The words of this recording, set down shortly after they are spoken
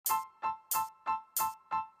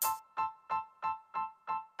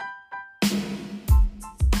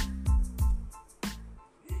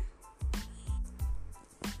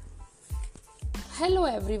Hello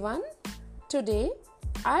everyone. Today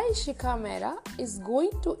I, Shikha Mehra, is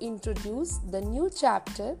going to introduce the new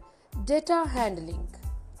chapter Data Handling.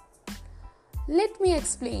 Let me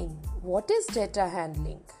explain what is data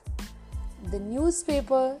handling. The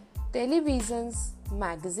newspaper, televisions,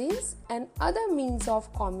 magazines and other means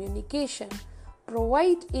of communication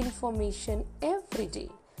provide information every day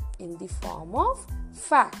in the form of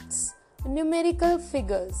facts, numerical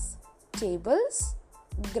figures, tables,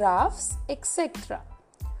 graphs, etc.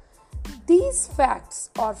 These facts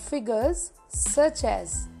or figures such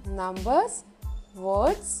as numbers,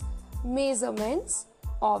 words, measurements,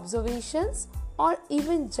 observations or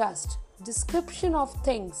even just description of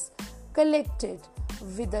things collected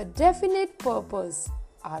with a definite purpose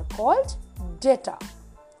are called data.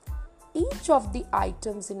 Each of the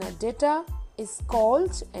items in a data is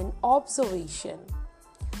called an observation.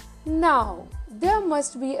 Now, there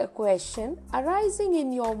must be a question arising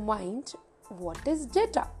in your mind: what is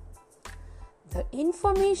data? The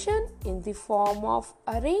information in the form of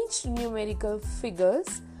arranged numerical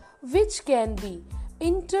figures which can be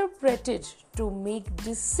interpreted to make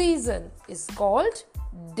decision is called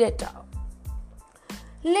data.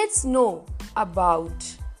 Let's know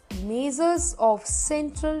about measures of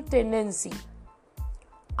central tendency.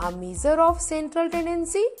 A measure of central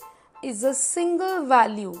tendency is a single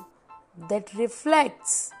value that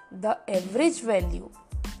reflects the average value.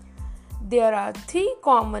 There are three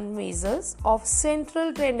common measures of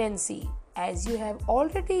central tendency as you have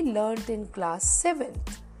already learnt in class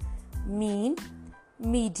 7th: mean,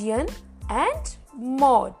 median and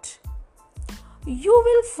mode. You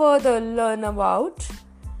will further learn about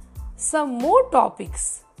some more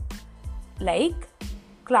topics like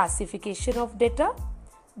classification of data,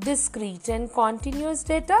 discrete and continuous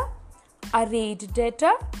data, arrayed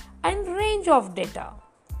data and range of data,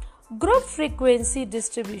 group frequency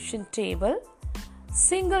distribution table,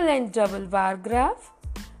 single and double bar graph,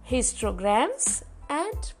 histograms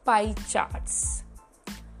and pie charts.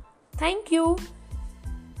 Thank you.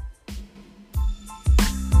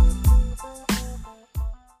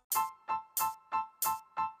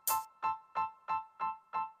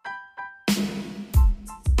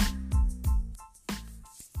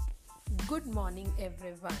 Good morning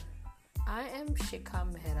everyone. I am Shikha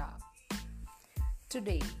Mehra.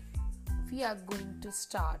 Today we are going to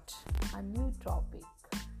start a new topic: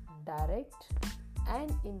 direct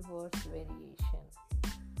and inverse variation.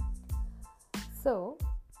 So,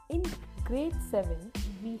 in grade 7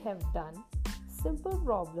 we have done simple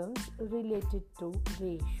problems related to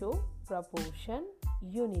ratio, proportion,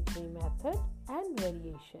 unitary method and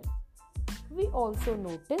variation. We also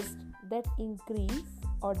noticed that increase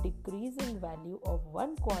or decrease in value of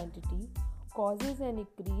one quantity causes an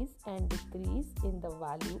increase and decrease in the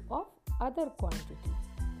value of other quantity.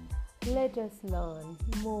 Let us learn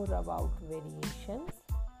more about variations,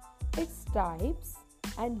 its types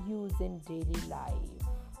and use in daily life.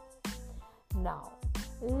 Now,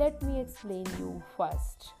 let me explain you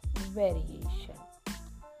first variation.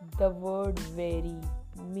 The word vary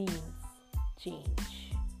means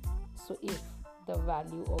change. So, if the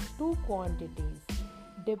value of two quantities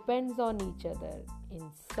depends on each other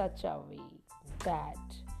in such a way that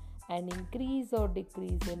an increase or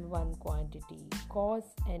decrease in one quantity cause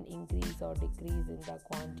an increase or decrease in the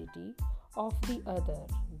quantity of the other,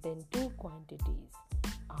 then two quantities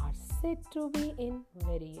are said to be in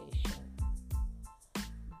variation.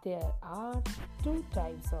 There are two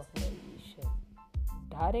types of variation: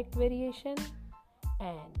 direct variation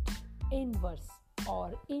and inverse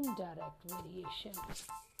or indirect variation.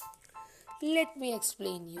 Let me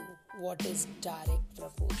explain you what is direct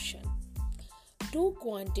proportion. Two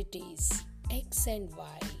quantities x and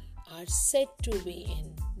y are said to be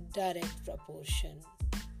in direct proportion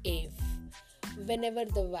if whenever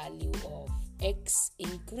the value of x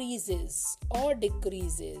increases or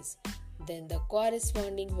decreases, then the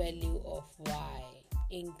corresponding value of y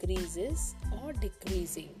increases or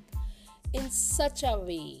decreasing in such a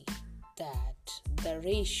way that the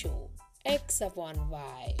ratio x upon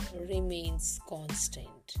y remains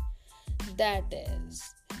constant. That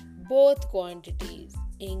is, both quantities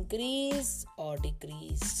increase or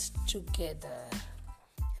decrease together.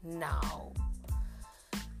 Now,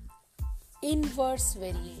 inverse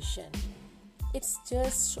variation. It's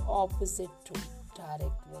just opposite to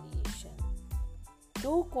direct variation.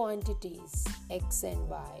 Two quantities x and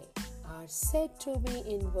y are said to be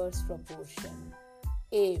inverse proportion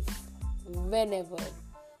if whenever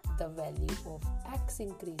the value of x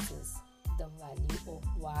increases, the value of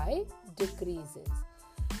y decreases,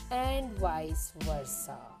 and vice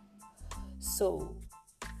versa. So,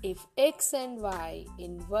 if x and y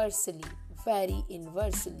inversely vary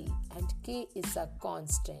inversely and k is a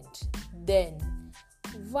constant. Then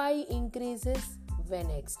y increases when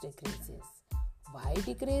x decreases. Y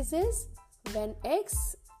decreases when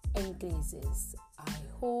x increases. I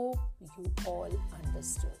hope you all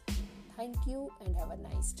understood. Thank you and have a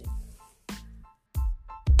nice day.